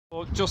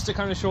So just to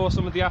kind of show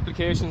some of the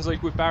applications,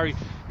 like with Barry,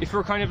 if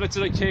we're kind of, let's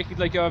say, like taking,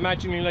 like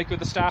imagining like with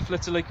the staff,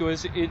 let's say, like go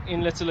as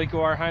in let's say, like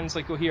go our hands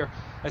like go here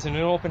as in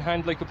an open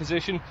hand like a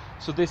position.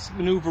 So this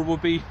maneuver will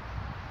be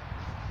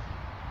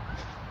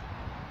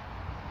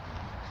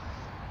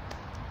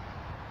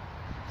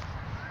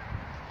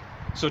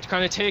so to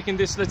kind of taking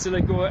this, let's say,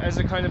 like go as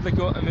a kind of like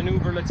a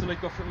maneuver, let's say,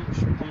 like go from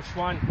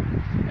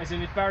zuan, as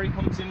in if Barry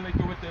comes in like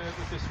go with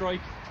the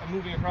strike and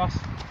moving across,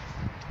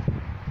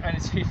 and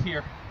it's hit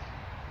here.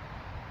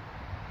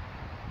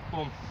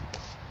 Boom.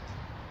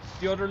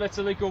 The other, let's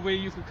say, like go way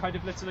you could kind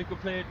of, let's say, like go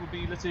play it would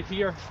be, let's say,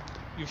 here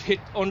you've hit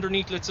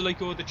underneath, let's say, like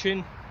go the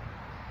chin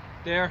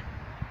there,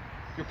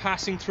 you're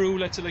passing through,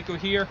 let's say, like go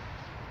here,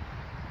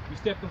 you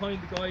step behind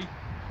the guy,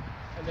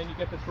 and then you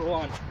get the throw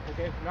on.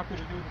 Okay, we're not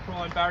going to do the throw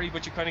on Barry,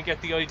 but you kind of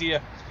get the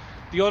idea.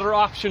 The other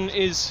option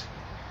is,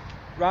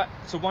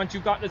 so once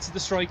you've got, let's say, the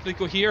strike, like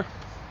go here,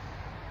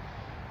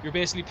 you're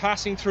basically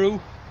passing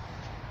through,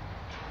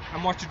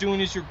 and what you're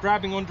doing is you're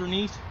grabbing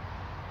underneath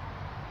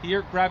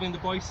here, grabbing the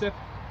bicep,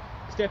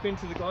 step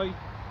into the guy,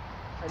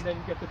 and then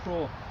get the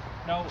throw.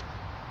 Now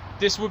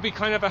this would be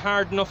kind of a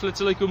hard enough, let's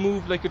say, like a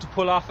move like to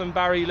pull off in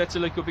Barry, let's say,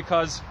 like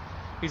because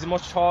he's a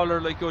much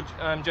taller like good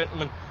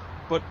gentleman.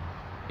 But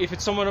if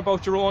it's someone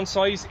about your own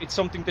size, it's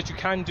something that you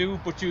can do,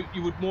 but you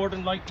would more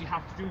than likely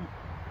have to do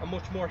a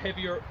much more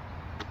heavier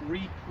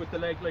reap with the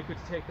leg like to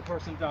take the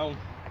person down,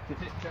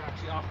 to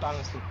actually off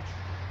balance them.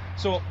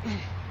 So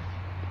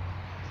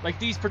like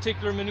these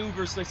particular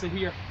maneuvers, let's say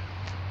here,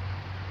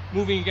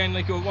 moving again,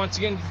 like once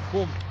again,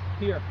 boom,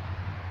 here.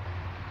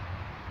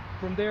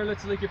 From there,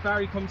 let's say, like if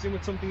Barry comes in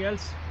with something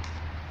else,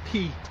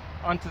 P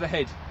onto the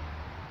head,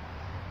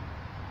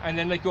 and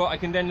then like I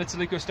can then, let's say,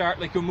 like start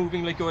like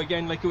moving like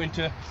again like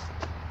into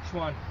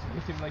Schwan,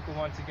 hit him like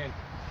once again.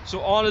 So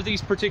all of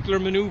these particular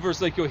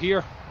maneuvers like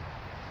here,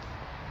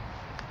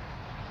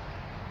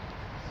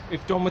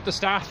 if done with the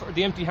staff or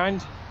the empty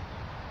hand,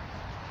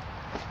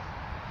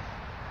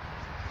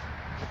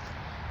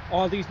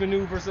 all these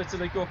maneuvers, let's say,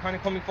 like kind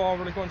of coming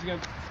forward like once again,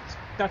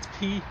 that's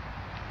P,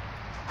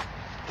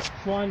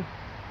 Schwan,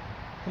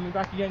 coming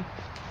back again,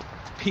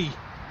 P.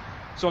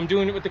 So I'm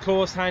doing it with the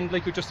closed hand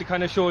like just to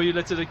kind of show you,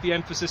 let's say, like the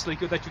emphasis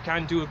like that you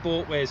can do it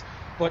both ways.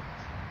 But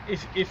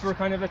if we're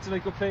kind of, let's say,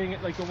 like playing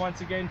it like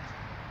once again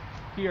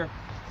here,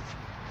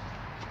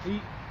 P,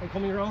 and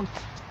coming around,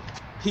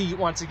 P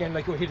once again,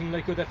 like hitting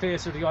like with the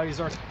face or the eyes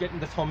or getting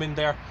the thumb in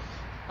there.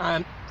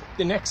 And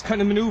the next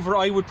kind of maneuver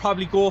I would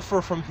probably go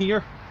for from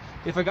here,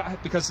 if I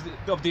got, because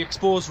of the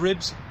exposed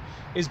ribs,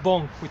 is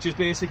beng, which is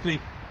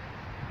basically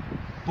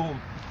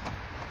boom,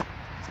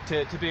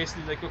 to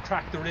basically like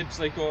crack the ribs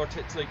like or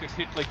to like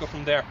hit like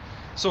from there.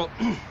 So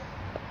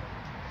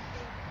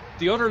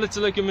the other, let's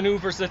say, like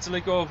maneuvers, let's say,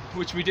 like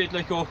which we did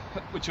like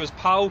which was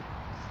pow.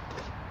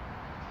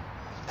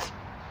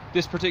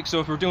 This particular, so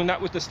if we're doing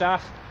that with the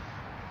staff,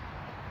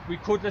 we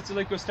could, let's say,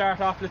 like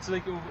start off, let's say,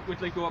 like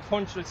with like a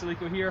punch, let's say,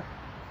 like here,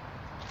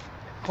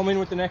 come in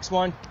with the next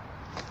one,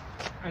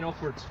 and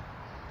upwards.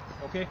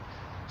 Okay,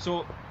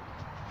 so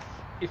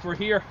if we're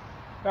here,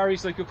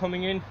 Barry's like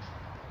coming in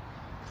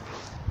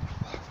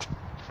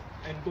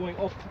and going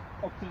up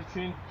to the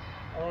chin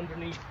or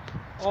underneath,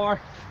 or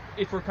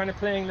if we're kind of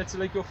playing, let's say,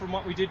 like from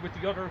what we did with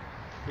the other,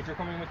 if you're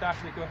coming with that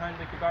like a hand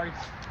like a Barry,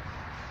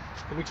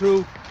 coming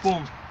through,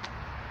 boom,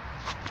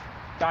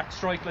 that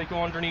strike like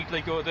go underneath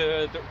like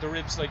the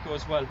ribs like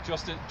as well,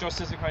 just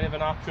as a kind of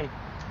an option.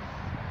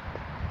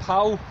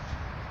 Pow,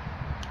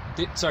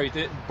 the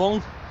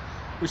beng,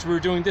 which we were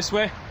doing this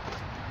way,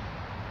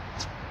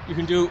 you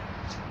can do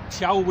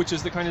tiao, which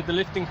is the kind of the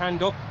lifting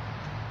hand up.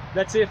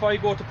 Let's say if I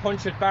go to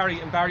punch at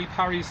Barry and Barry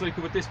parries like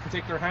with this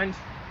particular hand,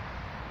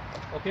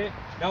 okay,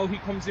 now he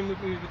comes in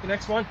with me with the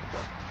next one,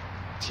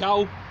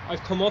 tiao, I've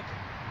come up,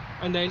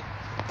 and then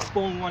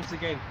beng once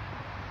again.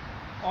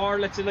 Or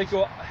let's say like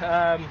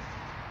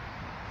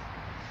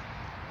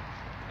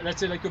let's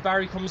say like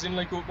Barry comes in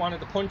like with one of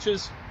the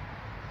punches,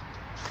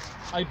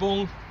 I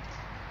beng,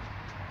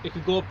 it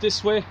could go up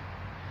this way.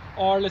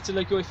 Or let's say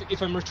like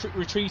if I'm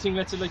retreating,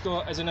 let's say like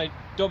as in a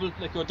double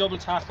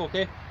tap,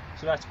 okay,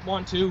 so that's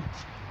 1 2,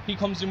 he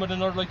comes in with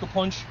another like a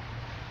punch,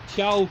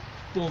 tiao,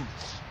 boom,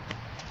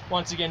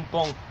 once again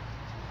beng.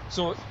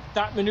 So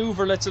that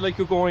maneuver, let's say like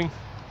you're going,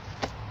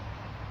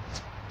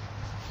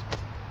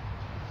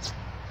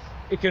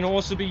 it can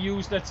also be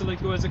used, let's say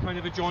like as a kind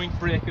of a joint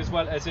break as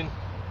well, as in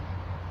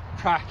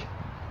crack,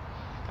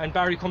 and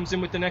Barry comes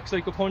in with the next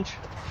like a punch,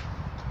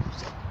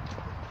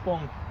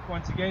 beng,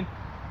 once again.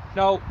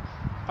 Now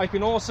I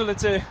can also,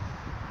 let's say,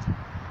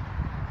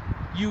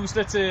 use,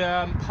 let's say,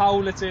 pow,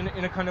 let's say,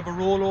 in a kind of a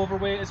rollover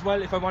way as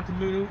well, if I want to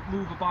move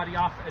a body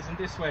off, as in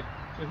this way.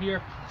 So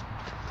here,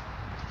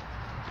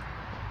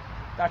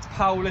 that's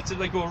pow, let's say,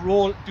 like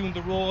roll, doing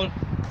the roll,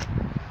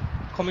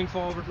 coming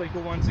forward like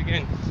once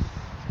again.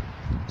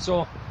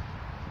 So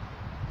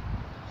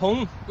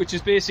heng, which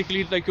is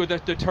basically like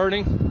the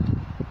turning.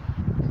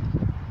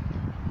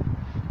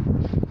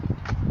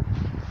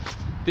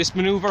 This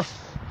maneuver,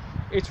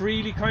 it's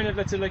really kind of,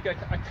 let's say, like a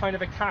kind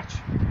of a catch,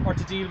 or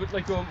to deal with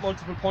like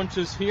multiple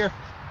punches here.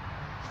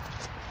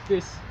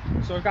 this.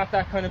 So I've got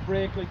that kind of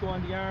break like go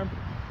on the arm.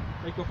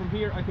 Like go from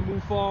here, I can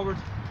move forward,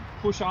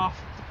 push off,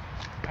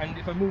 and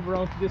if I move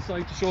around to this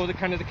side to show the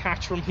kind of the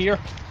catch from here,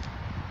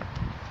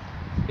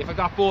 if I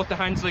got both the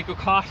hands like a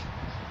caught,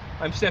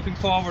 I'm stepping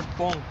forward,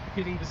 boom,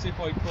 hitting the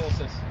sit-wide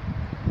process.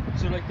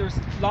 So like there's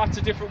lots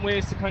of different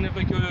ways to kind of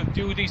like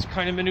do these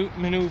kind of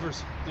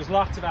maneuvers. There's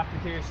lots of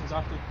applications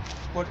of it,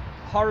 but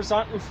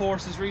horizontal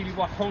force is really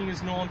what hung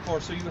is known for.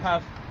 So you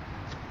have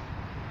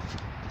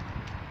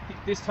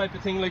this type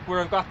of thing, like where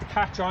I've got the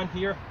catch on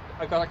here,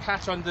 I've got a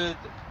catch on the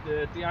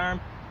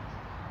arm,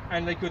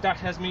 and like that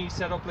has me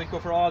set up like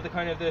for all the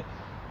kind of the,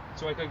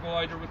 so I can go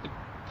either with the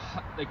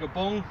like a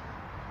beng,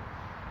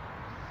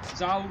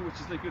 zuan, which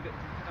is like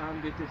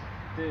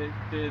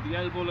the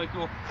elbow like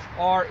go,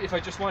 or if I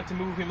just want to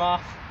move him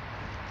off,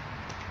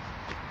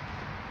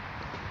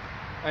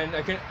 and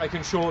I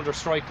can shoulder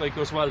strike like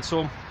as well.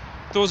 So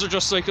those are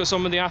just like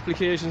some of the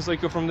applications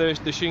like from the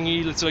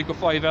Xingyi. It's like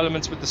 5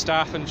 elements with the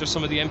staff and just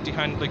some of the empty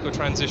hand like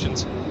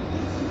transitions.